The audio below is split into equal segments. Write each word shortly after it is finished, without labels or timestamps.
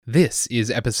This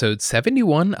is episode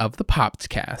 71 of the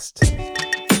Popcast.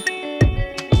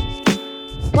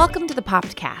 Welcome to the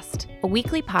Popcast, a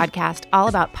weekly podcast all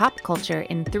about pop culture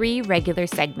in 3 regular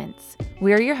segments.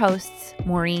 We're your hosts,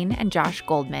 Maureen and Josh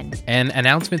Goldman. An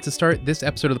announcement to start this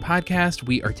episode of the podcast: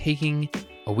 we are taking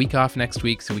a week off next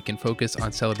week so we can focus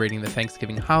on celebrating the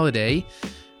Thanksgiving holiday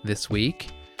this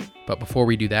week. But before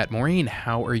we do that, Maureen,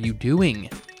 how are you doing?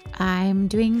 I'm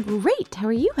doing great. How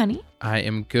are you, honey? I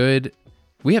am good.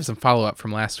 We have some follow-up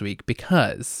from last week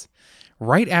because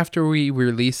right after we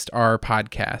released our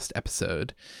podcast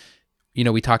episode,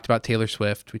 we talked about Taylor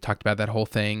Swift. We talked about that whole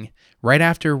thing. Right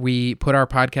after we put our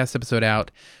podcast episode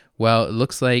out, well, it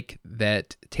looks like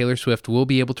that Taylor Swift will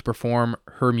be able to perform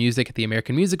her music at the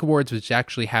American Music Awards, which is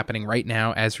actually happening right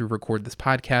now as we record this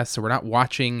podcast. So we're not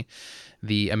watching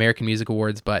the American Music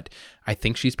Awards, but I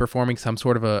think she's performing some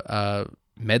sort of a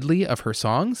medley of her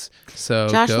songs. So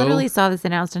Josh literally saw this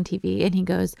announced on TV and he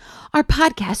goes, our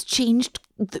podcast changed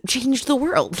the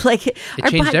world. Like,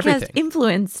 our podcast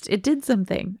everything. It did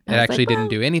something. It actually didn't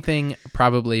do anything,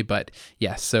 probably, but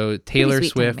yes. So Taylor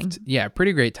Swift, timing.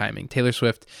 Pretty great timing. Taylor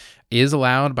Swift is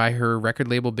allowed by her record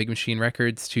label, Big Machine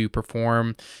Records, to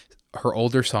perform her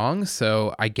older songs.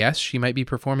 So I guess she might be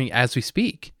performing as we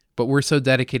speak. But we're so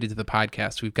dedicated to the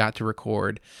podcast, we've got to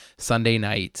record Sunday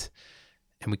night.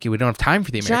 And we don't have time for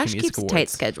the American Music Awards. Josh keeps a tight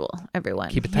schedule, everyone.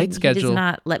 Keep a tight schedule. He does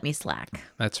not let me slack.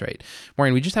 That's right.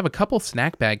 Maureen, we just have a couple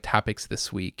snack bag topics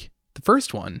this week. The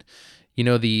first one,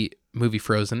 the movie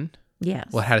Frozen. Yes.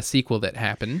 Well, it had a sequel that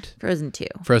happened. Frozen 2.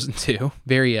 Frozen 2.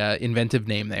 Very inventive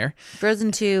name there.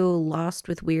 Frozen 2, Lost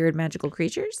with Weird Magical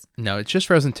Creatures? No, it's just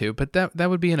Frozen 2, but that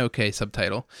would be an okay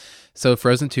subtitle. So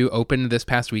Frozen 2 opened this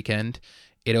past weekend.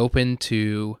 It opened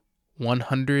to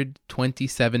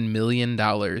 $127 million.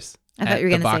 I thought you were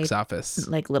going to say box office.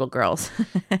 Like little girls.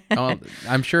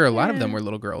 I'm sure a lot of them were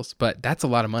little girls, but that's a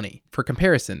lot of money. For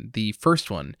comparison, the first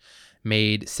one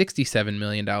made $67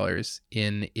 million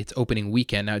in its opening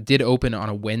weekend. Now, it did open on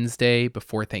a Wednesday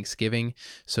before Thanksgiving,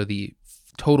 so the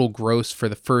total gross for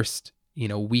the first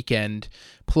weekend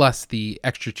plus the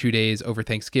extra 2 days over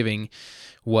Thanksgiving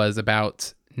was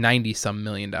about $90-some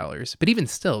million. But even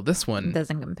still, this one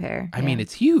doesn't compare. I mean,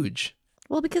 it's huge.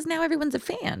 Well, because now everyone's a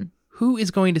fan. Who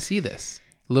is going to see this?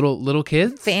 Little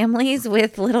kids? Families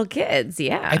with little kids,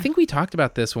 yeah. I think we talked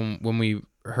about this when we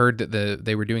heard that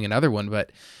they were doing another one,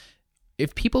 but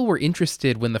if people were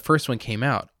interested when the first one came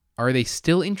out, are they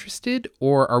still interested,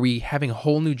 or are we having a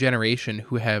whole new generation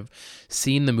who have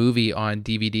seen the movie on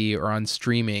DVD or on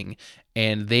streaming,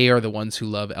 and they are the ones who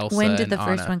love Elsa and Anna? When did the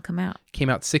first one come out? Came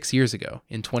out 6 years ago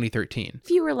in 2013. If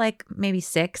you were like maybe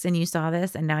 6 and you saw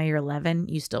this and now you're 11,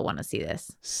 you still want to see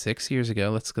this. 6 years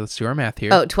ago. Let's do our math here.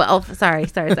 Oh, 12. Sorry.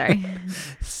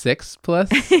 6 plus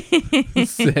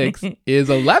 6 is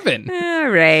 11.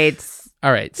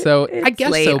 All right, so it's I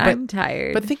guess late. so, but I'm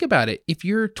tired. But think about it. If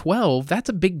you're 12, that's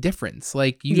a big difference.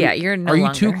 Like, you're no are you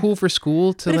longer too cool for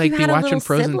school to be watching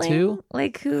Frozen 2?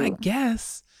 Like who? I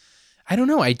guess. I don't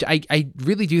know. I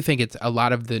really do think it's a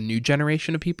lot of the new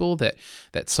generation of people that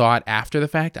saw it after the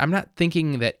fact. I'm not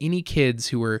thinking that any kids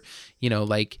who were,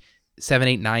 like 7,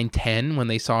 8, 9, 10 when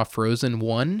they saw Frozen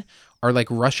 1 are like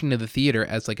rushing to the theater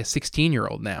as like a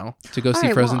 16-year-old now to go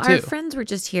see Frozen 2. Our friends were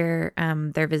just here.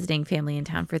 They're visiting family in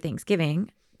town for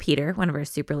Thanksgiving. Peter, one of our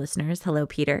super listeners. Hello,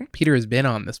 Peter. Peter has been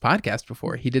on this podcast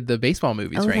before. He did the baseball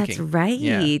movies ranking. That's right.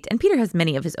 Yeah. And Peter has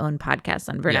many of his own podcasts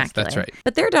on vernacular. Yes, that's right.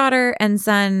 But their daughter and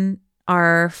son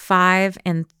are 5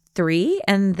 and 3,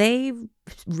 and they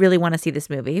really want to see this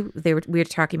movie. We were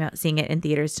talking about seeing it in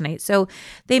theaters tonight. So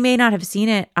they may not have seen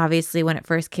it, obviously, when it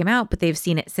first came out, but they've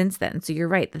seen it since then. So you're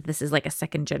right that this is like a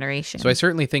second generation. So I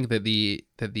certainly think that the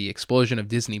explosion of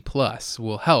Disney Plus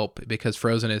will help, because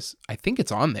Frozen is, I think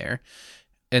it's on there.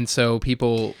 And so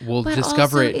people will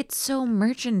discover it. It's so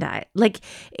merchandise. Like,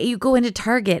 you go into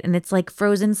Target and it's like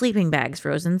Frozen sleeping bags,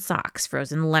 Frozen socks,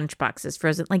 Frozen lunchboxes,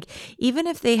 Frozen. Like, even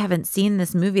if they haven't seen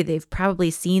this movie, they've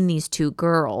probably seen these 2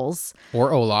 girls.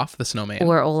 Or Olaf the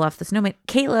Snowman.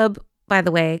 Caleb, by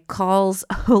the way, calls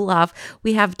Olaf.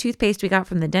 We have toothpaste we got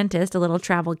from the dentist, a little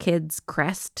Travel Kids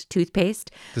Crest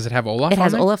toothpaste. Does it have Olaf on it? It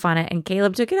has Olaf on it. And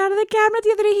Caleb took it out of the cabinet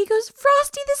the other day. He goes,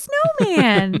 Frosty the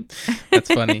Snowman. That's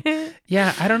funny.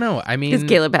 Yeah, I don't know. I mean, because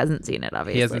Caleb hasn't seen it,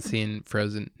 obviously. He hasn't seen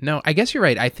Frozen. No, I guess you're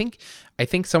right. I think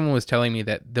someone was telling me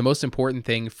that the most important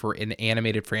thing for an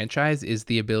animated franchise is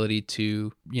the ability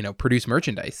to, produce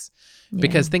merchandise. Yeah.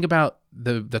 Because think about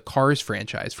the Cars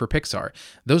franchise for Pixar.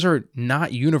 Those are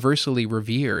not universally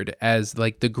revered as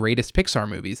like the greatest Pixar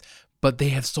movies, but they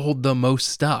have sold the most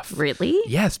stuff. Really?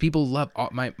 Yes, people love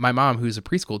my mom, who's a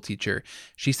preschool teacher.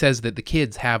 She says that the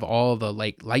kids have all the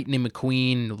like Lightning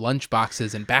McQueen lunch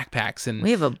boxes and backpacks, and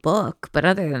We have a book, but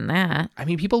other than that, I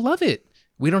mean, people love it.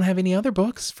 We don't have any other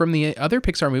books from the other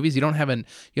Pixar movies. You don't have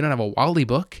a Wall-E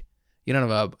book. You don't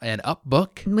have an Up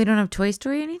book. we don't have Toy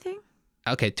Story anything?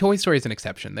 Okay, Toy Story is an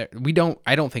exception.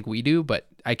 I don't think we do, but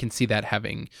I can see that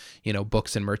having,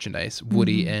 books and merchandise.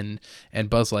 Woody and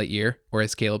Buzz Lightyear, or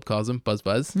as Caleb calls them, Buzz,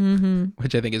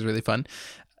 which I think is really fun.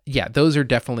 Yeah, those are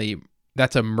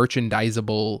that's a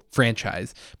merchandisable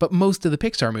franchise. But most of the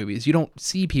Pixar movies, you don't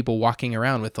see people walking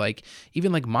around with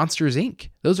even Monsters, Inc.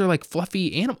 Those are like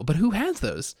fluffy animals, but who has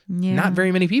those? Yeah. Not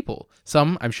very many people.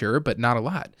 Some, I'm sure, but not a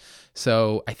lot.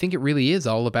 So I think it really is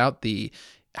all about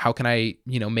how can I,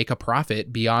 make a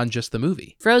profit beyond just the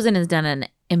movie? Frozen has done an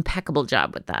impeccable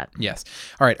job with that. Yes.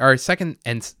 All right. Our second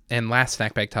and last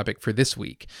snack bag topic for this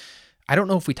week. I don't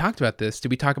know if we talked about this.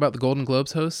 Did we talk about the Golden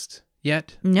Globes host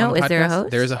yet? No. Is there a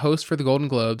host? There is a host for the Golden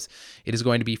Globes. It is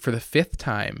going to be for the 5th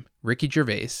time, Ricky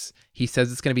Gervais. He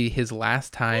says it's going to be his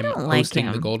last time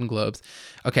hosting the Golden Globes.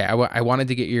 Okay. I wanted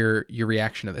to get your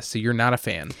reaction to this. So you're not a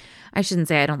fan. I shouldn't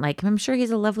say I don't like him. I'm sure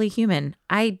he's a lovely human.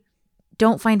 I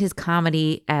don't find his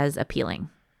comedy as appealing.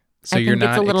 So you're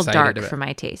not it's a little dark about for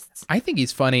my tastes. I think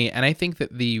he's funny, and I think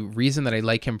that the reason that I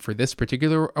like him for this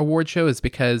particular award show is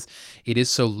because it is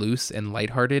so loose and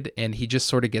lighthearted, and he just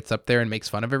sort of gets up there and makes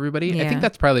fun of everybody. Yeah. I think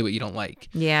that's probably what you don't like.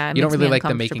 Yeah, you don't really like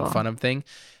the making fun of thing.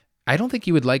 I don't think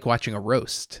you would like watching a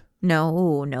roast.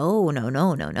 No.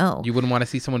 You wouldn't want to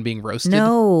see someone being roasted?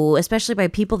 No, especially by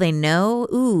people they know.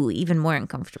 Ooh, even more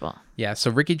uncomfortable. Yeah,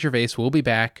 so Ricky Gervais will be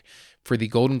back for the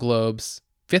Golden Globes.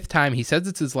 5th time. He says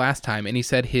it's his last time, and he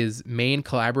said his main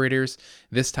collaborators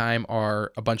this time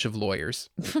are a bunch of lawyers.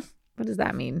 What does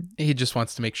that mean? He just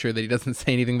wants to make sure that he doesn't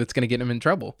say anything that's going to get him in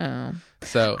trouble. Oh.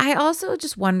 So I also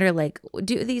just wonder,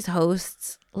 do these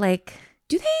hosts,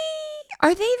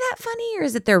 are they that funny, or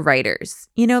is it their writers?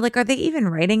 Are they even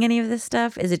writing any of this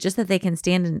stuff? Is it just that they can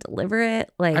stand and deliver it?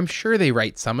 I'm sure they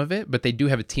write some of it, but they do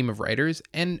have a team of writers.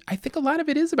 And I think a lot of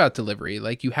it is about delivery.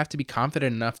 You have to be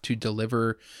confident enough to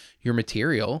deliver your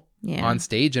material on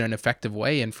stage in an effective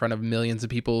way in front of millions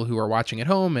of people who are watching at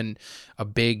home and a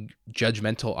big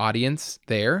judgmental audience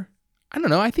there. I don't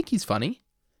know. I think he's funny.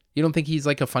 You don't think he's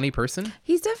a funny person?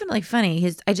 He's definitely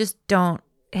funny. I just don't.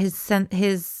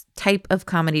 His type of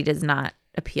comedy does not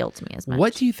appeal to me as much.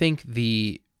 What do you think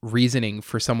the reasoning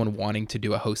for someone wanting to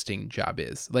do a hosting job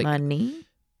is? Money?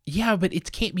 Yeah, but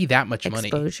it can't be that much money.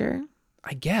 Exposure?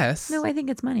 I guess. No, I think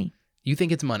it's money. You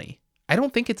think it's money? I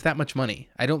don't think it's that much money.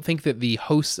 I don't think that the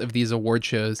hosts of these award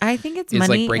shows I think it's is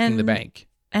money breaking the bank.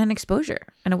 And exposure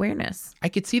and awareness. I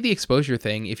could see the exposure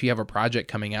thing if you have a project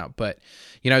coming out, but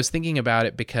I was thinking about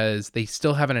it because they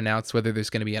still haven't announced whether there's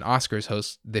going to be an Oscars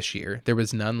host this year. There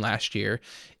was none last year.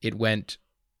 It went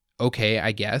okay,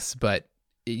 I guess, but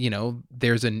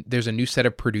there's a new set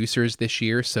of producers this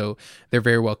year, so there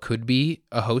very well could be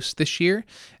a host this year.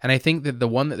 And I think that the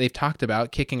one that they've talked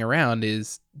about kicking around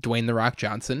is Dwayne "The Rock"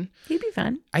 Johnson. He'd be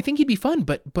fun. I think he'd be fun,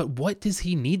 but what does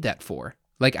he need that for?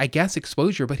 I guess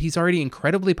exposure, but he's already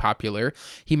incredibly popular.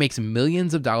 He makes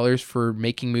millions of dollars for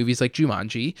making movies like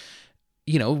Jumanji.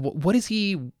 What does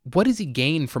he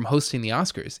gain from hosting the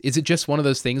Oscars? Is it just one of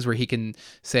those things where he can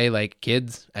say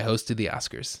kids, I hosted the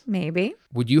Oscars? Maybe.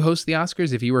 Would you host the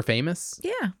Oscars if you were famous?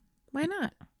 Yeah. Why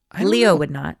not? I Leo would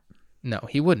not. No,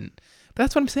 he wouldn't. But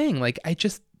that's what I'm saying.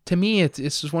 To me, it's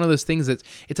just one of those things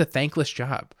it's a thankless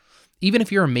job. Even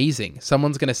if you're amazing,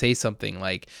 someone's going to say something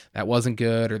like, that wasn't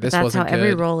good, or this wasn't good. That's how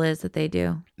every role is that they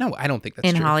do. No, I don't think that's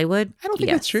true. In Hollywood? I don't think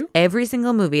that's true. Every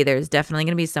single movie, there's definitely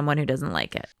going to be someone who doesn't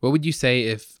like it. What would you say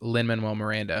if Lin-Manuel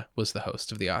Miranda was the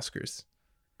host of the Oscars?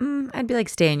 I'd be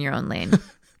stay in your own lane.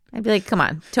 I'd be come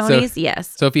on. Tonys,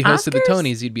 yes. So if he hosted the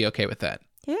Tonys, you'd be okay with that?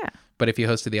 Yeah. But if he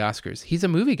hosted the Oscars, he's a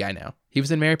movie guy now. He was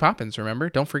in Mary Poppins,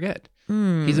 remember? Don't forget.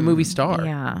 He's a movie star.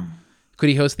 Yeah. Could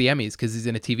he host the Emmys because he's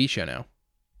in a TV show now?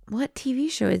 What TV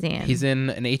show is he in? He's in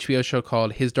an HBO show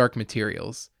called His Dark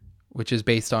Materials, which is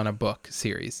based on a book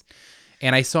series.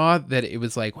 And I saw that it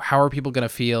was how are people going to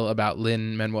feel about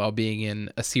Lin-Manuel being in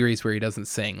a series where he doesn't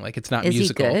sing? It's not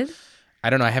musical. Is he good? I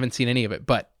don't know. I haven't seen any of it.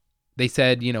 But they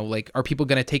said, are people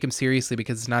going to take him seriously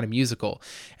because it's not a musical?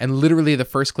 And literally the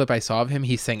first clip I saw of him,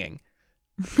 he's singing.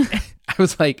 I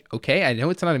was okay, I know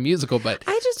it's not a musical, but...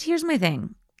 Here's my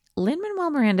thing.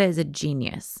 Lin-Manuel Miranda is a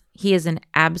genius. He is an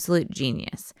absolute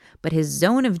genius. But his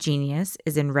zone of genius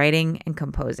is in writing and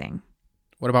composing.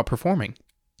 What about performing?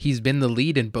 He's been the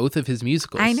lead in both of his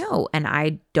musicals. I know, and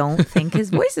I don't think his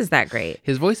voice is that great.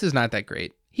 His voice is not that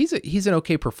great. He's an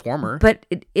okay performer. But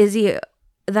is he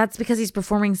that's because he's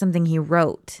performing something he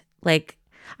wrote. Like,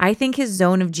 I think his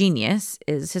zone of genius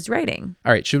is his writing.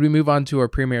 All right, should we move on to our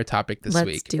premiere topic this Let's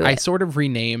week? do I it. sort of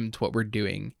renamed what we're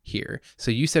doing here.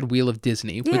 So you said Wheel of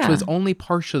Disney, which Yeah. was only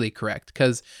partially correct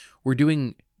because we're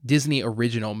doing Disney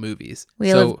original movies.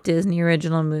 Wheel of Disney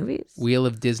original movies. Wheel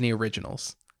of Disney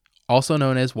Originals, also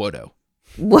known as WODO.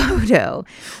 WODO.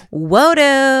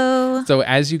 WODO. So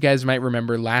as you guys might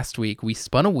remember, last week we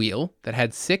spun a wheel that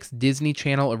had 6 Disney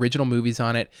Channel original movies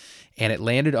on it, and it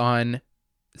landed on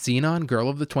Zenon, Girl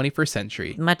of the 21st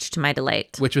Century. Much to my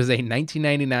delight. Which was a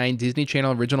 1999 Disney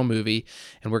Channel original movie,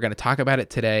 and we're going to talk about it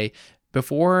today.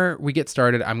 Before we get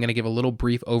started, I'm going to give a little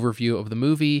brief overview of the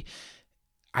movie.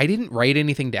 I didn't write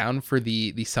anything down for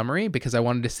the summary because I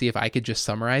wanted to see if I could just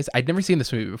summarize. I'd never seen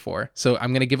this movie before, so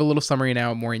I'm going to give a little summary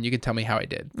now, Maureen. You can tell me how I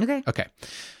did. Okay.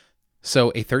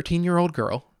 So a 13-year-old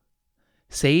girl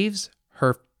saves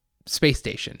her space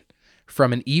station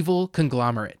from an evil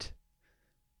conglomerate.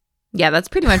 Yeah, that's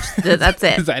pretty much, that's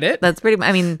it. Is that it? That's pretty much,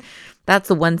 I mean, that's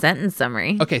the one sentence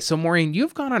summary. Okay, so Maureen,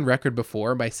 you've gone on record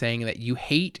before by saying that you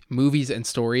hate movies and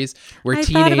stories where I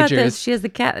thought about this. teenagers, She has the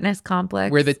Katniss complex.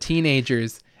 where the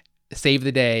teenagers save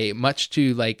the day, much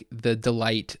to like the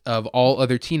delight of all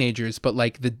other teenagers, but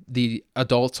like the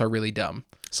adults are really dumb.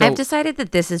 So I've decided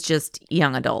that this is just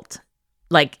young adult.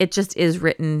 Like, it just is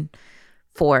written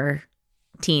for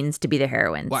teens to be the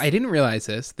heroines. well, I didn't realize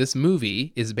this. This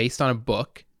movie is based on a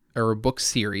book or a book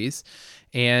series,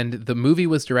 and the movie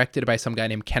was directed by some guy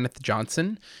named Kenneth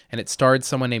Johnson, and it starred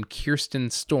someone named Kirsten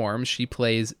Storm. She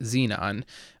plays Zenon.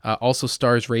 Also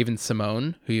stars Raven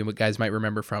Simone, who you guys might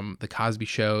remember from The Cosby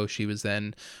Show. She was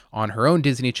then on her own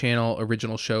Disney Channel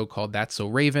original show called That's So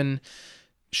Raven.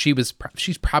 She's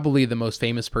probably the most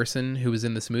famous person who was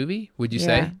in this movie, would you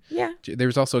say? Yeah.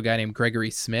 There's also a guy named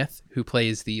Gregory Smith who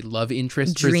plays the love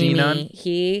interest Dreamy. for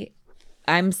Zenon.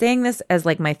 I'm saying this as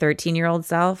like my 13-year-old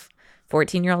self,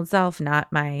 14-year-old self,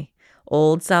 not my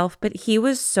old self, but he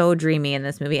was so dreamy in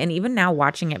this movie. And even now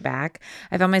watching it back,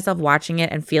 I found myself watching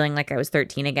it and feeling like I was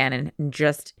 13 again. And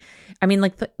just, I mean,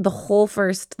 like the whole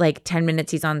first like 10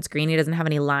 minutes he's on screen, he doesn't have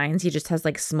any lines. He just has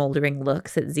like smoldering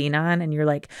looks at Zenon. And you're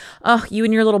like, oh, you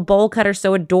and your little bowl cut are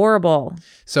so adorable.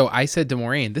 So I said to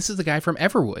Maureen, this is the guy from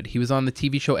Everwood. He was on the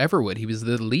TV show Everwood. He was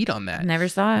the lead on that. Never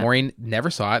saw it. Maureen never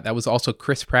saw it. That was also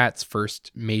Chris Pratt's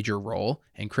first major role.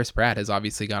 And Chris Pratt has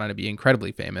obviously gone on to be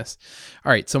incredibly famous.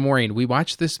 All right, so Maureen, we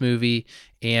watched this movie,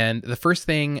 and the first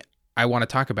thing I want to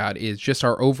talk about is just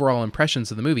our overall impressions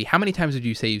of the movie. How many times would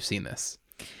you say you've seen this?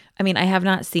 I mean, I have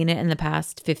not seen it in the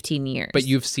past 15 years. But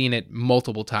you've seen it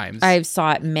multiple times. I've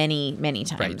saw it many, many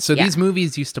times. Right. So these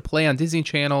movies used to play on Disney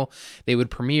Channel. They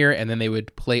would premiere and then they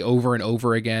would play over and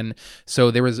over again. So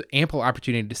there was ample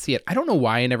opportunity to see it. I don't know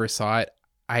why I never saw it.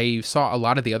 I saw a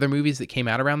lot of the other movies that came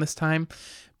out around this time.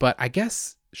 But I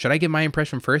guess, should I give my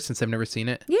impression first since I've never seen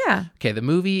it? Yeah. Okay, the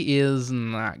movie is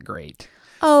not great.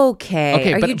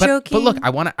 Okay. Are you joking? But look, I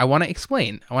want to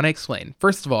explain.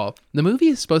 First of all, the movie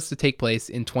is supposed to take place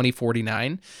in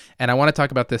 2049, and I want to talk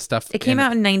about this stuff. It came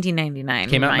out in 1999.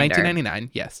 Came out in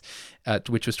 1999, yes,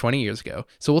 which was 20 years ago.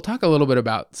 So we'll talk a little bit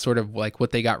about sort of like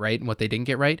what they got right and what they didn't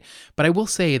get right. But I will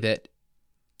say that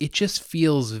it just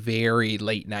feels very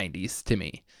late 90s to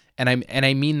me, and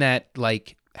I mean that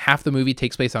like half the movie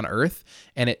takes place on Earth,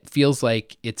 and it feels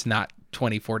like it's not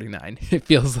 2049. It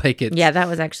feels like it's... Yeah, that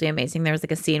was actually amazing. There was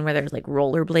like a scene where there was like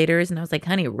rollerbladers, and I was like,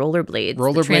 honey, rollerblades,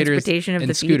 the transportation of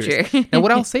the scooters. future. Now,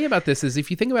 what I'll say about this is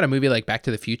if you think about a movie like Back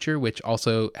to the Future, which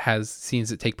also has scenes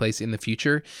that take place in the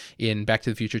future, in Back to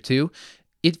the Future 2,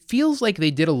 it feels like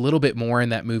they did a little bit more in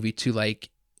that movie to like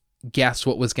guess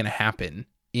what was going to happen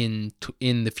in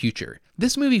the future.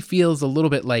 This movie feels a little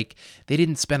bit like they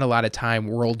didn't spend a lot of time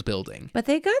world building. But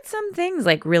they got some things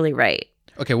like really right.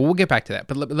 Okay, well, we'll get back to that.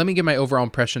 But let me give my overall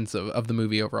impressions of the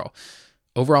movie overall.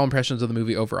 Overall impressions of the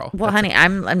movie overall. Well, honey,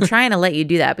 I'm trying to let you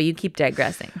do that, but you keep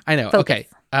digressing. I know. Focus.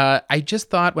 Okay. I just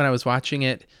thought when I was watching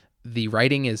it, the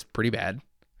writing is pretty bad.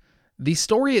 The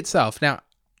story itself, now,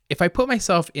 if I put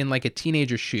myself in like a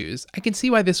teenager's shoes, I can see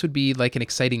why this would be like an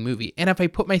exciting movie. And if I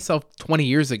put myself 20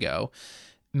 years ago,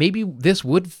 maybe this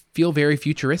would feel very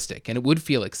futuristic and it would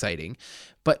feel exciting.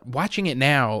 But watching it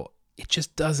now, it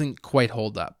just doesn't quite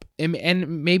hold up.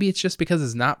 And maybe it's just because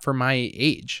it's not for my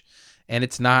age and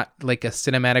it's not like a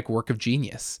cinematic work of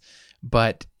genius.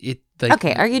 But it like...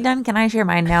 Okay, are you done? Can I share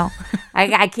mine now?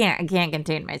 I can't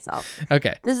contain myself.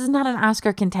 Okay. This is not an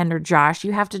Oscar contender, Josh.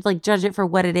 You have to like judge it for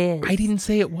what it is. I didn't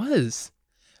say it was.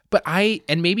 But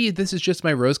and maybe this is just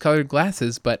my rose-colored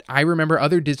glasses, but I remember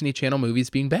other Disney Channel movies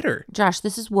being better. Josh,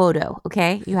 this is WODO,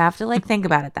 okay? You have to like think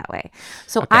about it that way.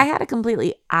 So Okay. I had a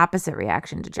completely opposite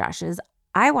reaction to Josh's.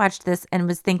 I watched this and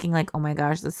was thinking like, oh my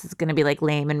gosh, this is going to be like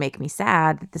lame and make me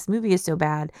sad that this movie is so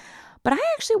bad. But I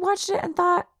actually watched it and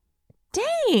thought,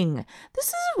 dang, this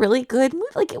is a really good movie.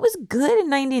 Like, it was good in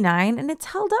 99 and it's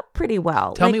held up pretty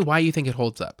well. Tell me why you think it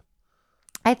holds up.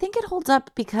 I think it holds up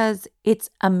because it's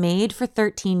a made for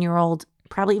 13-year-old,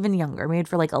 probably even younger, made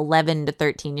for like 11 to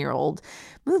 13-year-old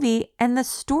movie. And the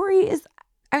story is,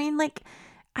 I mean, like,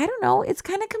 I don't know, it's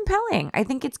kind of compelling. I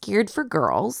think it's geared for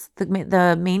girls.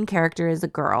 The main character is a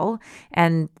girl,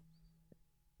 and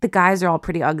the guys are all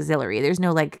pretty auxiliary. There's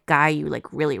no like guy you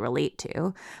like really relate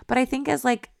to. But I think as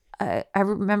like, I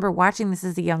remember watching this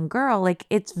as a young girl, like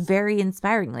it's very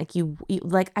inspiring. Like you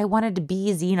like, I wanted to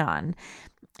be Zenon.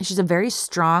 She's a very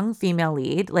strong female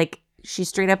lead. Like she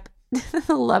straight up,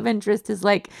 the love interest is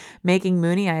like making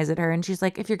moony eyes at her. And she's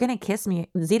like, if you're going to kiss me,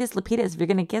 Zetas Lapidus, if you're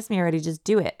going to kiss me already, just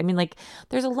do it. I mean, like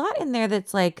there's a lot in there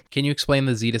that's like. Can you explain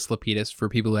the Zetas Lapidus for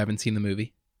people who haven't seen the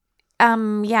movie?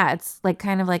 Yeah, it's like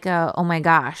kind of like a, oh my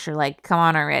gosh, or like, come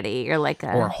on already. Or like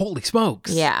or holy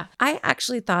smokes. Yeah. I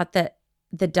actually thought that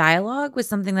the dialogue was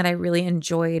something that I really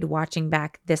enjoyed watching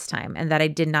back this time and that I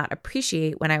did not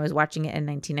appreciate when I was watching it in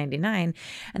 1999.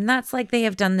 And that's like, they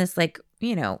have done this like,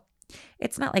 you know,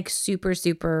 it's not like super,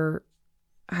 super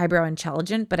highbrow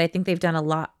intelligent, but I think they've done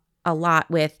a lot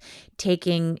with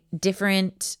taking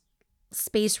different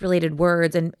space-related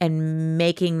words and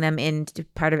making them into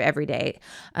part of everyday.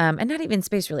 And not even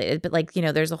space-related, but like, you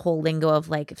know, there's a whole lingo of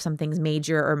like if something's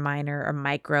major or minor or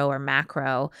micro or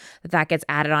macro, that gets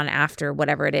added on after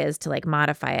whatever it is to like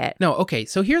modify it. No, okay,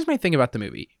 so here's my thing about the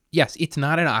movie. Yes, it's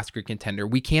not an Oscar contender.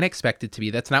 We can't expect it to be.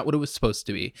 That's not what it was supposed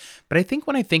to be. But I think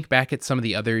when I think back at some of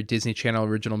the other Disney Channel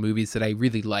original movies that I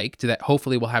really liked, that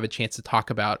hopefully we'll have a chance to talk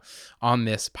about on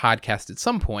this podcast at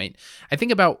some point, I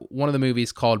think about one of the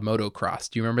movies called Motocross.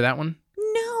 Do you remember that one?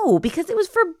 No, because it was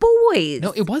for boys.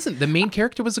 No, it wasn't. The main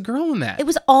character was a girl in that. It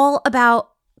was all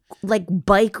about like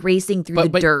bike racing through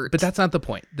the dirt. But that's not the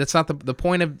point. That's not the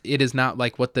point of it. Is not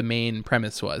like what the main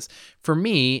premise was. For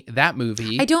me, that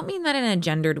movie. I don't mean that in a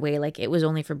gendered way, like it was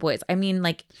only for boys. I mean,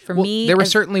 like for me, there were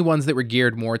certainly ones that were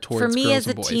geared more towards girls and boys. For me, as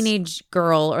a teenage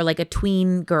girl or like a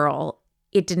tween girl,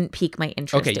 it didn't pique my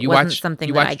interest. Okay, you watched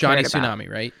Johnny Tsunami,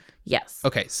 right? Yes.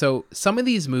 Okay, so some of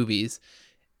these movies,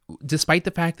 despite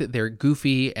the fact that they're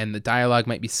goofy and the dialogue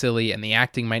might be silly and the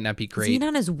acting might not be great.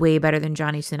 Zenon is way better than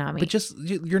Johnny Tsunami. But just,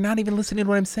 you're not even listening to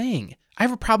what I'm saying. I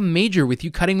have a problem major with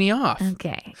you cutting me off.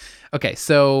 Okay,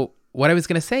 so what I was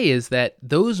going to say is that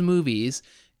those movies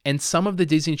and some of the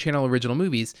Disney Channel original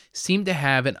movies seem to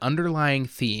have an underlying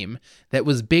theme that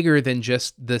was bigger than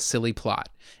just the silly plot.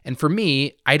 And for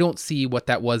me, I don't see what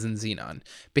that was in Zenon.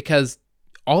 Because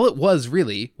all it was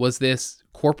really was this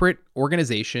corporate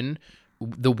organization,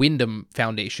 the Wyndham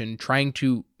Foundation, trying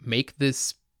to make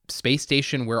this space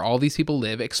station where all these people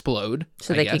live explode.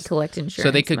 So they could collect insurance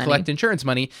So they could collect insurance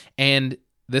money. And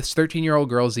this 13-year-old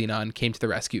girl, Zenon, came to the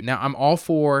rescue. Now, I'm all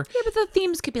for... Yeah, but the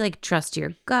themes could be like, trust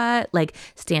your gut, like,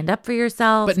 stand up for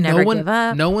yourself, but never give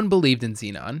up. No one believed in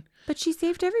Zenon. But she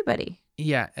saved everybody.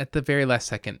 Yeah, at the very last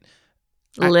second.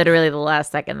 Literally the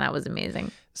last second. That was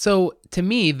amazing. So, to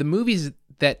me, the movies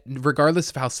that, regardless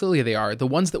of how silly they are, the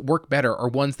ones that work better are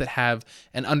ones that have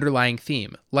an underlying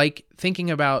theme. Like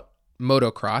thinking about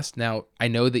Motocross. Now, I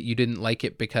know that you didn't like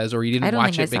it because, or you didn't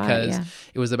watch it because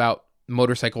it was about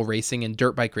motorcycle racing and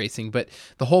dirt bike racing, but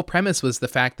the whole premise was the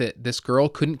fact that this girl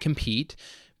couldn't compete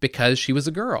because she was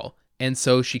a girl. And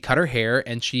so she cut her hair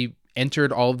and she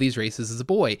entered all of these races as a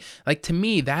boy. Like, to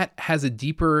me, that has a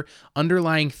deeper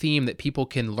underlying theme that people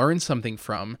can learn something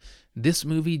from. This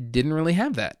movie didn't really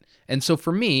have that. And so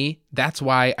for me, that's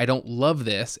why I don't love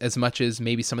this as much as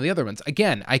maybe some of the other ones.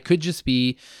 Again, I could just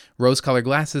be rose-colored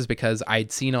glasses because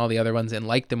I'd seen all the other ones and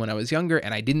liked them when I was younger,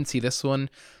 and I didn't see this one.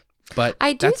 But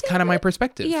that's kind of my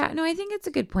perspective. Yeah, no, I think it's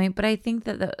a good point. But I think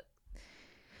that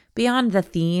beyond the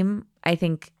theme, I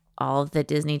think all of the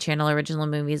Disney Channel original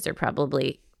movies are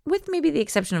probably, with maybe the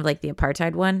exception of like the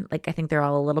apartheid one, like I think they're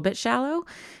all a little bit shallow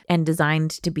and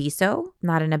designed to be so,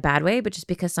 not in a bad way, but just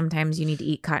because sometimes you need to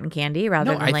eat cotton candy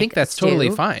rather than I think that's totally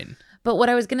fine. But what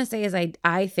I was going to say is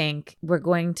I think we're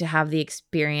going to have the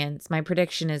experience. My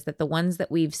prediction is that the ones that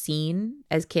we've seen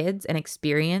as kids and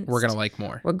experienced, we're going to like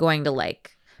more. We're going to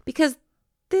like, because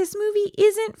this movie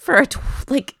isn't for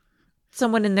like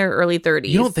someone in their early 30s.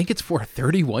 You don't think it's for a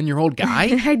 31-year-old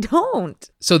guy? I don't.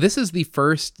 So this is the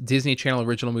first Disney Channel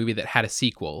original movie that had a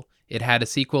sequel. It had a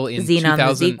sequel in Zenon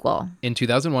the Zequel. In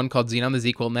 2001 called Zenon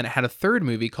the Zequel, and then it had a third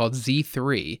movie called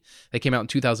Z3 that came out in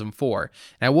 2004.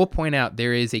 And I will point out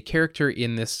there is a character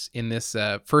in this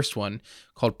first one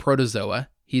called Protozoa.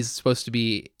 He's supposed to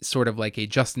be sort of like a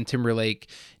Justin Timberlake,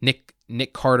 Nick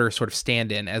Nick Carter sort of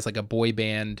stand-in as like a boy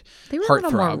band They were a heartthrob.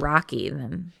 little more rocky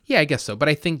than Yeah, I guess so. But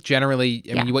I think generally,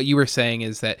 I mean, what you were saying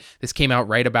is that this came out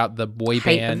right about the boy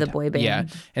height band. of the boy band. Yeah.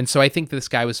 And so I think this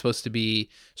guy was supposed to be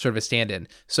sort of a stand-in.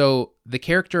 So the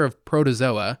character of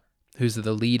Protozoa, who's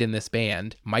the lead in this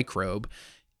band, Microbe,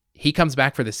 he comes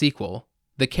back for the sequel.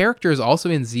 The character is also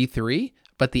in Z3,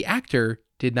 but the actor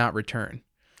did not return.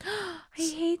 I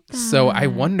hate that. So I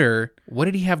wonder, what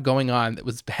did he have going on that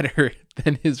was better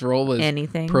than his role as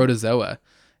Anything. Protozoa?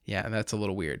 Yeah, that's a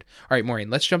little weird. All right, Maureen,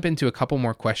 let's jump into a couple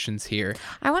more questions here.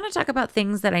 I want to talk about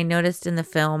things that I noticed in the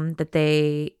film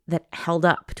that held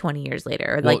up 20 years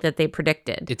later, or like that they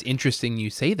predicted. It's interesting you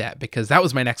say that, because that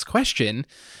was my next question.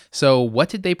 So what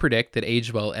did they predict that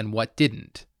aged well and what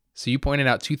didn't? So you pointed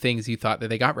out 2 things you thought that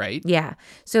they got right. Yeah.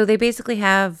 So they basically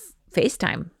have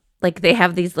FaceTime. Like they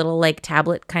have these little like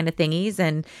tablet kind of thingies,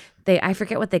 and I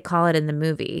forget what they call it in the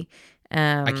movie.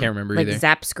 I can't remember like either.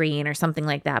 Zap screen or something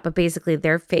like that. But basically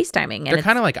they're FaceTiming. They're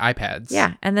kind of like iPads.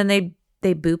 Yeah. And then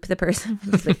they boop the person,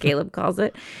 like Caleb calls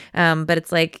it. But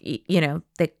it's like, you know,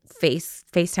 they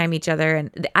FaceTime each other.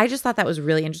 And I just thought that was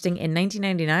really interesting. In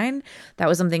 1999, that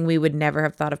was something we would never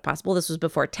have thought of possible. This was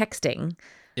before texting.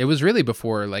 It was really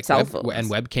before like Cell phones. and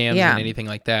webcams and anything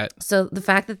like that. So the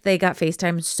fact that they got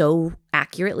FaceTime so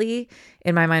accurately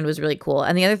in my mind was really cool.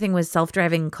 And the other thing was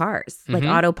self-driving cars, like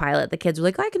autopilot. The kids were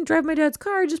like, I can drive my dad's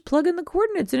car, just plug in the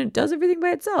coordinates and it does everything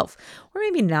by itself. Or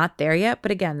maybe not there yet.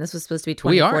 But again, this was supposed to be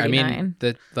 2049. We are. I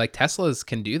mean, like Teslas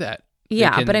can do that.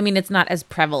 Yeah, but I mean, it's not as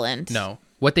prevalent. No.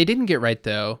 What they didn't get right,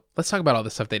 though, let's talk about all the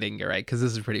stuff they didn't get right, because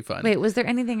this is pretty fun. Wait, was there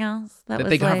anything else that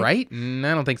they got right? I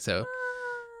don't think so.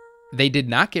 They did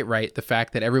not get right the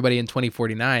fact that everybody in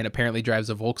 2049 apparently drives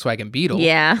a Volkswagen Beetle.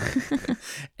 Yeah.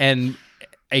 And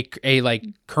a like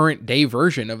current day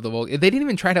version of the Volkswagen. They didn't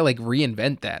even try to like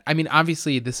reinvent that. I mean,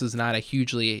 obviously this is not a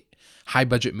hugely high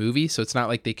budget movie, so it's not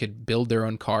like they could build their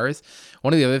own cars.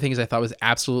 One of the other things I thought was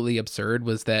absolutely absurd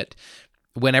was that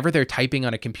whenever they're typing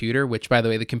on a computer, which by the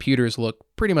way, the computers look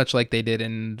pretty much like they did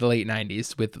in the late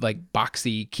 90s with like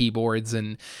boxy keyboards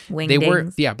and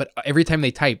Wingdings. but every time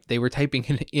they typed, they were typing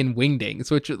in Wingdings,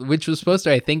 which was supposed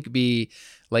to, I think, be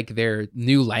like their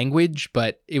new language,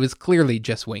 but it was clearly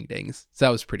just Wingdings. So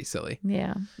that was pretty silly.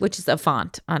 Yeah. Which is a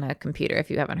font on a computer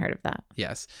if you haven't heard of that.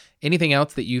 Yes. Anything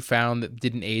else that you found that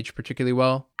didn't age particularly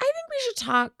well? I think we should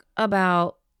talk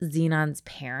about Zenon's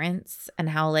parents and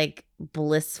how like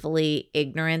blissfully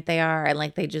ignorant they are, and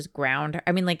like they just ground her.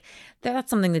 I mean, like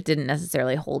that's something that didn't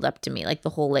necessarily hold up to me, like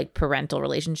the whole like parental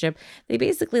relationship. They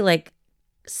basically like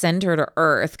send her to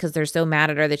Earth because they're so mad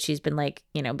at her that she's been like,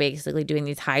 you know, basically doing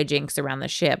these hijinks around the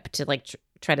ship to like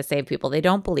try to save people. They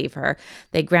don't believe her.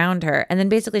 They ground her, and then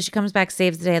basically she comes back,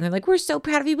 saves the day, and they're like, we're so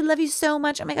proud of you, we love you so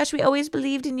much, oh my gosh, we always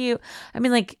believed in you. I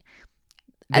mean, like,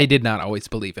 they did not always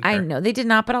believe in her. I know they did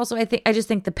not, but also I just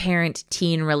think the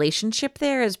parent-teen relationship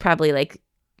there is probably like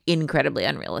incredibly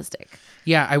unrealistic.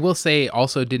 Yeah, I will say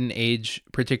also didn't age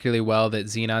particularly well that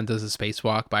Zenon does a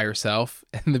spacewalk by herself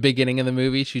in the beginning of the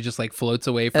movie. She just like floats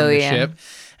away from the ship.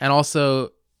 And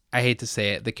also, I hate to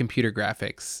say it, the computer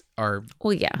graphics are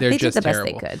they're just did the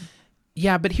terrible. best they could.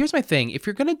 Yeah, but here's my thing. If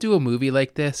you're going to do a movie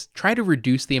like this, try to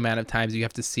reduce the amount of times you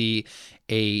have to see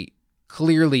a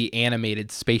clearly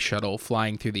animated space shuttle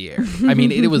flying through the air. I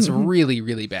mean, it was really,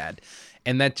 really bad.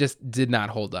 And that just did not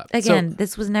hold up. Again,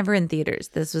 this was never in theaters.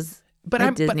 This was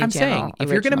I'm saying, if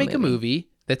you're going to make a movie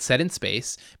that's set in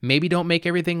space, maybe don't make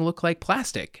everything look like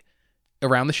plastic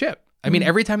around the ship. I mean,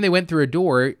 every time they went through a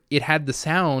door, it had the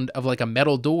sound of like a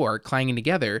metal door clanging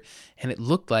together, and it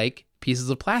looked like pieces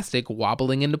of plastic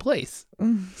wobbling into place.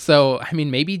 So, I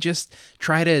mean, maybe just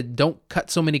don't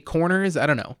cut so many corners. I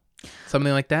don't know.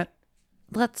 Something like that.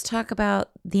 Let's talk about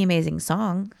the amazing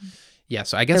song. Yeah,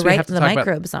 so I guess we have to talk about the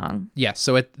Microbe song. Yeah,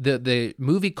 so the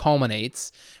movie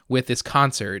culminates with this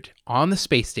concert on the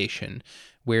space station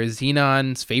where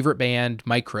Zenon's favorite band,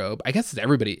 Microbe, I guess it's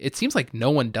everybody. It seems like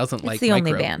no one doesn't like Microbe. It's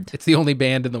the only band. It's the only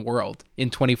band in the world in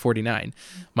 2049,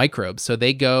 Microbe. So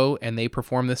they go and they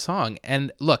perform this song.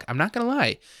 And look, I'm not going to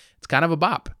lie, it's kind of a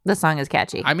bop. The song is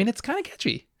catchy. I mean, it's kind of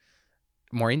catchy.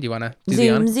 Maureen, do you want to do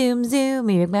zoom, zoom, zoom,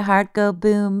 you make my heart go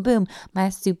boom, boom, my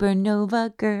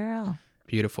supernova girl.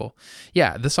 Beautiful.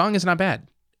 Yeah, the song is not bad.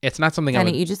 It's not something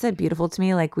Honey, you just said beautiful to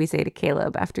me like we say to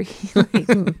Caleb after he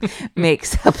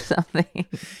makes up something.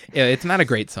 Yeah, it's not a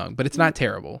great song, but it's not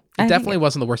terrible. It definitely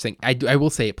wasn't the worst thing. I will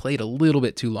say it played a little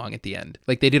bit too long at the end.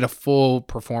 Like they did a full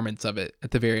performance of it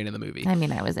at the very end of the movie. I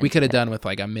mean, we could have done with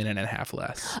like a minute and a half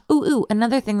less. Ooh,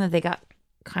 another thing that they got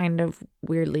kind of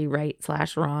weirdly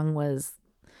right/wrong was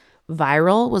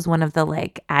viral was one of the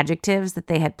like adjectives that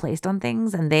they had placed on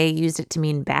things, and they used it to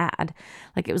mean bad.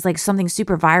 Like it was like something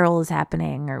super viral is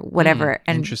happening or whatever.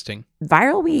 And interesting.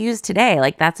 Viral we use today,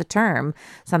 like that's a term.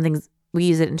 We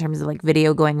use it in terms of like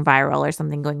video going viral or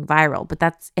something going viral, but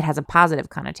it has a positive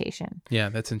connotation. Yeah,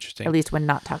 that's interesting. At least when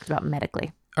not talked about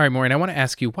medically. All right, Maureen, I want to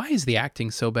ask you, why is the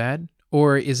acting so bad?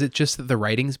 Or is it just that the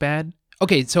writing's bad?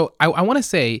 Okay, so I want to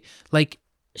say, like...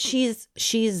 She's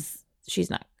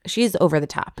not. She's over the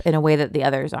top in a way that the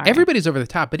others aren't. Everybody's over the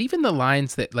top, but even the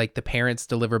lines that like the parents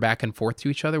deliver back and forth to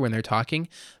each other when they're talking,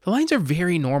 the lines are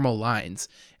very normal lines,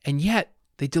 and yet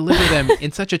they deliver them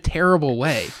in such a terrible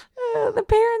way. The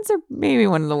parents are maybe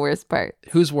one of the worst parts.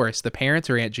 Who's worse, the parents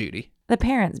or Aunt Judy? The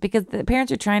parents, because the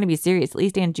parents are trying to be serious. At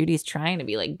least Aunt Judy's trying to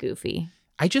be like goofy.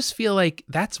 I just feel like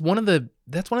that's one of the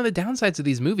downsides of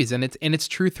these movies, and it's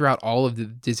true throughout all of the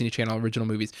Disney Channel original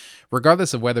movies,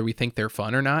 regardless of whether we think they're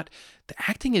fun or not. The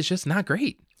acting is just not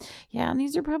great. Yeah, and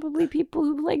these are probably people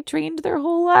who've like trained their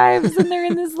whole lives, and they're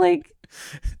in this like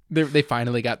they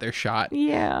finally got their shot.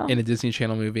 Yeah, in a Disney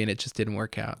Channel movie, and it just didn't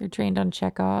work out. They're trained on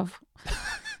Chekhov.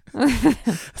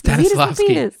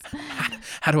 Stanislavski.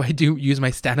 How do I use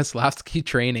my Stanislavski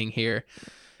training here?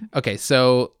 Okay,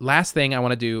 so last thing I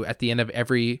want to do at the end of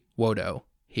every WODO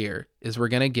here is we're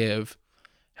going to give,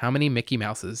 how many Mickey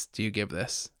Mouses do you give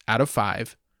this? Out of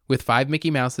 5. With 5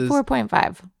 Mickey Mouses.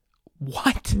 4.5.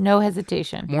 What? No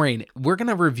hesitation. Maureen, we're going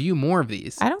to review more of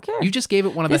these. I don't care. You just gave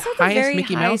it one of the highest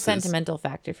Mickey Mouses. This has a very high sentimental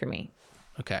factor for me.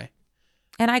 Okay.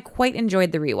 And I quite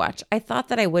enjoyed the rewatch. I thought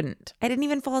that I wouldn't. I didn't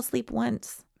even fall asleep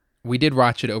once. We did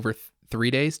watch it over 3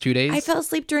 days, 2 days. I fell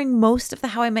asleep during most of the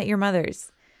How I Met Your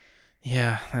Mothers.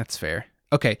 Yeah, that's fair.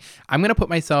 Okay, I'm gonna put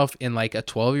myself in like a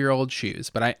 12-year-old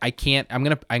shoes, but I can't. I'm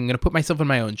gonna put myself in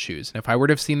my own shoes. And if I were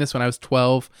to have seen this when I was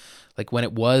 12, like when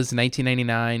it was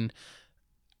 1999,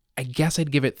 I guess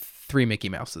I'd give it 3 Mickey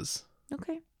Mouses.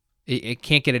 Okay. It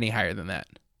can't get any higher than that.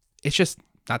 It's just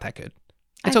not that good.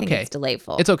 It's I think okay. It's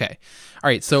delightful. It's okay. All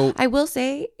right, so I will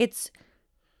say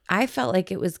I felt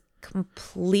like it was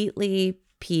completely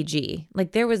PG.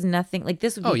 Like there was nothing like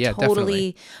this would be totally,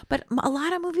 definitely. But a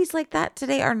lot of movies like that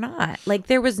today are not. Like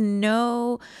there was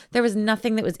nothing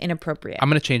that was inappropriate. I'm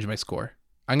going to change my score.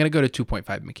 I'm going to go to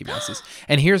 2.5 Mickey Mouses.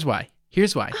 And here's why.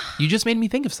 You just made me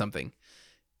think of something.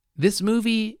 This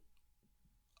movie,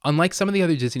 unlike some of the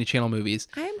other Disney Channel movies,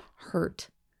 I'm hurt.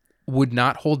 Would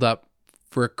not hold up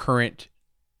for a current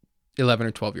 11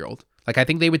 or 12-year-old. Like, I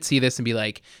think they would see this and be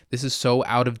like, this is so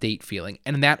out of date feeling.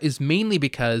 And that is mainly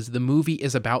because the movie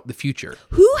is about the future.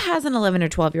 Who has an 11 or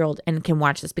 12-year-old and can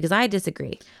watch this? Because I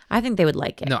disagree. I think they would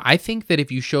like it. No, I think that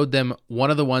if you showed them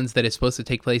one of the ones that is supposed to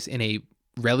take place in a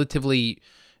relatively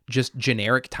just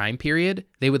generic time period,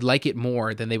 they would like it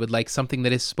more than they would like something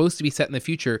that is supposed to be set in the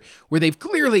future where they've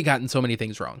clearly gotten so many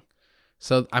things wrong.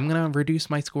 So I'm going to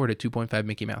reduce my score to 2.5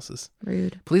 Mickey Mouses.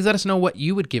 Rude. Please let us know what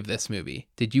you would give this movie.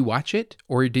 Did you watch it,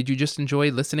 or did you just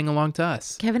enjoy listening along to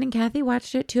us? Kevin and Kathy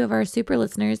watched it, 2 of our super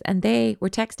listeners, and they were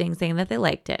texting saying that they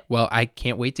liked it. Well, I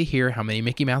can't wait to hear how many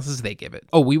Mickey Mouses they give it.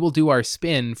 Oh, we will do our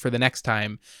spin for the next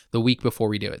time the week before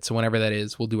we do it. So whenever that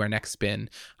is, we'll do our next spin.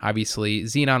 Obviously,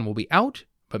 Zenon will be out,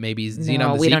 but maybe Zenon the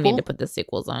sequel. We don't need to put the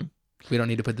sequels on. We don't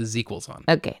need to put the sequels on.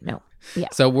 Okay, no. Yeah.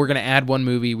 So we're going to add one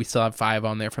movie. We still have 5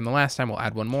 on there from the last time. We'll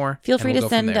add one more. Feel free to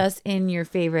send us in your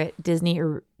favorite Disney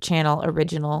Channel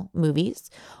original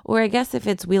movies. Or I guess if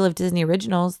it's Wheel of Disney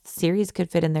Originals, the series could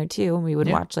fit in there too. And we would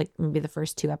watch like maybe the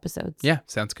first 2 episodes. Yeah,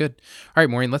 sounds good. All right,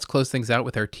 Maureen, let's close things out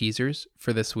with our teasers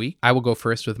for this week. I will go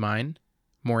first with mine.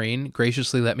 Maureen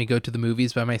graciously let me go to the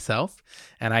movies by myself,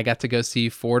 and I got to go see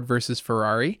Ford versus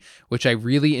Ferrari, which I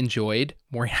really enjoyed.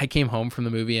 Maureen, I came home from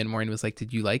the movie, and Maureen was like,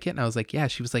 "Did you like it?" And I was like, "Yeah."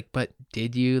 She was like, "But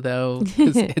did you though?"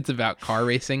 Because it's about car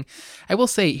racing. I will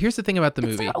say, here's the thing about the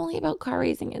movie. It's not only about car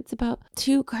racing; it's about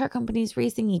 2 car companies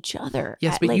racing each other.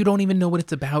 Yes, but you don't even know what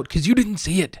it's about because you didn't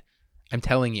see it. I'm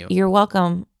telling you. You're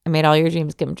welcome. I made all your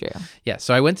dreams come true. Yeah,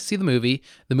 so I went to see the movie.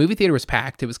 The movie theater was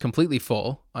packed. It was completely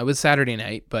full. It was Saturday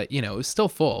night, but, it was still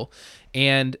full.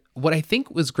 And what I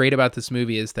think was great about this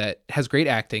movie is that it has great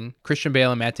acting. Christian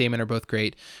Bale and Matt Damon are both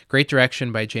great. Great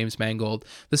direction by James Mangold.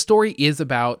 The story is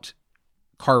about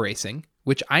car racing,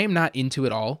 which I am not into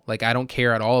at all. Like, I don't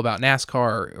care at all about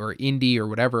NASCAR or Indy or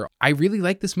whatever. I really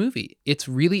like this movie. It's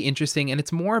really interesting, and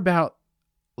it's more about,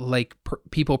 like,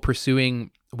 people pursuing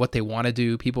what they want to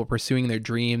do, people pursuing their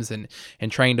dreams and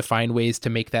trying to find ways to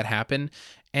make that happen.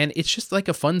 And it's just like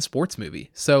a fun sports movie.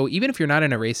 So even if you're not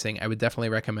into racing, I would definitely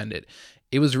recommend it.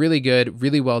 It was really good,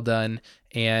 really well done.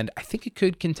 And I think it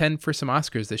could contend for some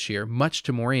Oscars this year, much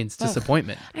to Maureen's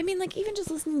disappointment. I mean, like, even just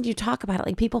listening to you talk about it,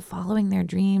 like people following their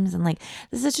dreams. And like,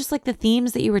 this is just like the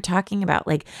themes that you were talking about,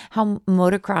 like how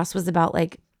motocross was about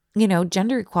like, you know,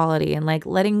 gender equality and like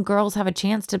letting girls have a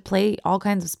chance to play all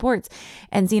kinds of sports.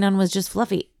 And Zenon was just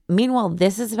fluffy. Meanwhile,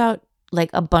 this is about like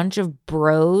a bunch of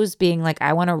bros being like,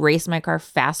 I want to race my car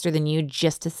faster than you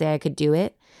just to say I could do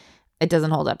it. It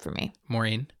doesn't hold up for me.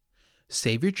 Maureen,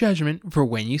 save your judgment for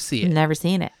when you see it. Never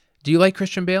seen it. Do you like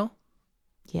Christian Bale?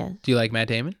 Yes. Do you like Matt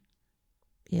Damon?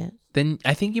 Yes. Then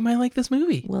I think you might like this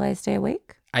movie. Will I stay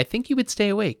awake? I think you would stay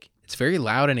awake. It's very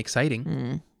loud and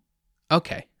exciting.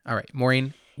 Okay. All right.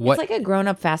 Maureen, what? It's like a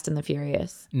grown-up Fast and the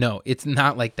Furious. No, it's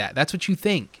not like that. That's what you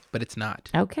think, but it's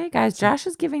not. Okay, guys. Josh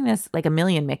is giving this like a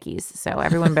million Mickeys, so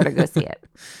everyone better go see it.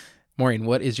 Maureen,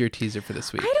 what is your teaser for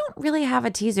this week? I don't really have a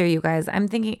teaser, you guys. I'm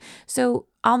thinking, so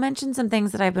I'll mention some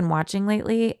things that I've been watching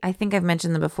lately. I think I've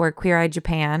mentioned them before. Queer Eye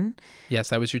Japan. Yes,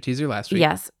 that was your teaser last week.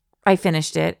 Yes, I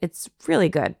finished it. It's really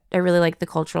good. I really like the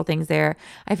cultural things there.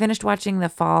 I finished watching the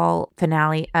fall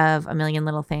finale of A Million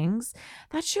Little Things.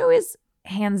 That show is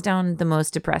hands down the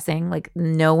most depressing. Like,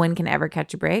 no one can ever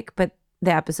catch a break, but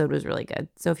the episode was really good.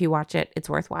 So if you watch it, it's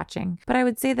worth watching. But I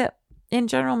would say that in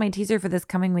general, my teaser for this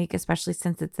coming week, especially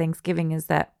since it's Thanksgiving, is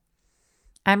that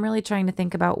I'm really trying to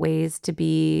think about ways to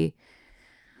be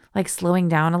like slowing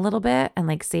down a little bit and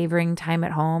like savoring time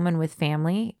at home and with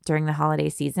family during the holiday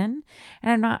season.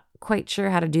 And I'm not quite sure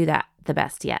how to do that the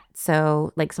best yet.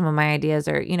 So like some of my ideas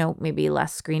are, you know, maybe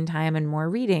less screen time and more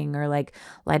reading, or like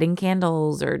lighting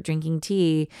candles or drinking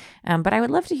tea. But I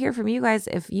would love to hear from you guys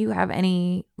if you have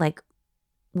any like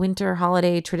winter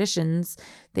holiday traditions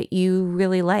that you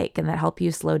really like and that help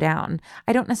you slow down.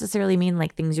 I don't necessarily mean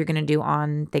like things you're going to do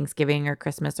on Thanksgiving or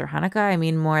Christmas or Hanukkah. I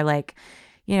mean more like,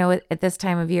 you know, at this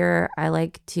time of year, I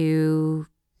like to,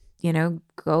 you know,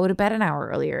 go to bed an hour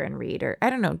earlier and read, or I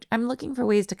don't know. I'm looking for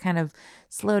ways to kind of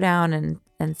slow down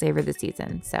and savor the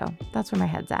season. So that's where my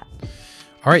head's at.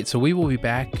 All right, so we will be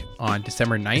back on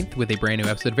December 9th with a brand new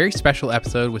episode, very special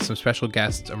episode with some special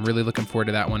guests. I'm really looking forward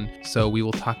to that one. So we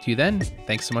will talk to you then.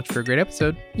 Thanks so much for a great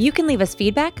episode. You can leave us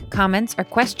feedback, comments, or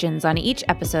questions on each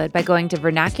episode by going to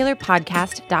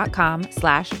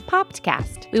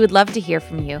vernacularpodcast.com/poptcast. We would love to hear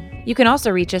from you. You can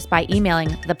also reach us by emailing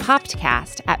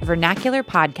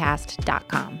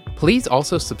thepoptcast@vernacularpodcast.com. Please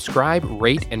also subscribe,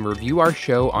 rate, and review our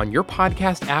show on your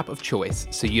podcast app of choice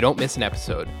so you don't miss an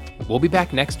episode. We'll be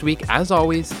back next week, as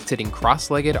always, sitting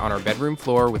cross-legged on our bedroom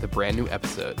floor with a brand new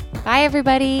episode. Bye,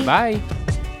 everybody. Bye.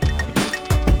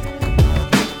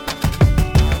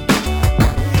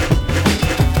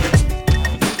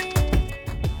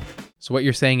 So what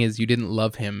you're saying is you didn't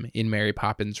love him in Mary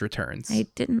Poppins Returns. I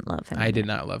didn't love him. I did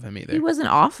not love him either. He wasn't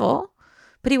awful,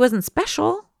 but he wasn't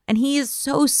special. And he is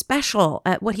so special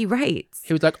at what he writes.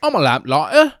 He was like, I'm a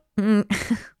lamplighter. I'm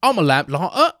a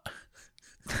lamplighter.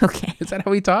 Okay. Is that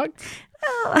how he talked?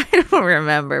 Oh, I don't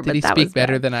remember. Did he speak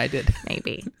better than I did?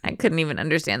 Maybe. I couldn't even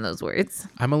understand those words.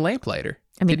 I'm a lamplighter.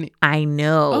 I mean, I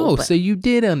know. Oh, so you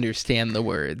did understand the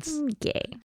words. Okay.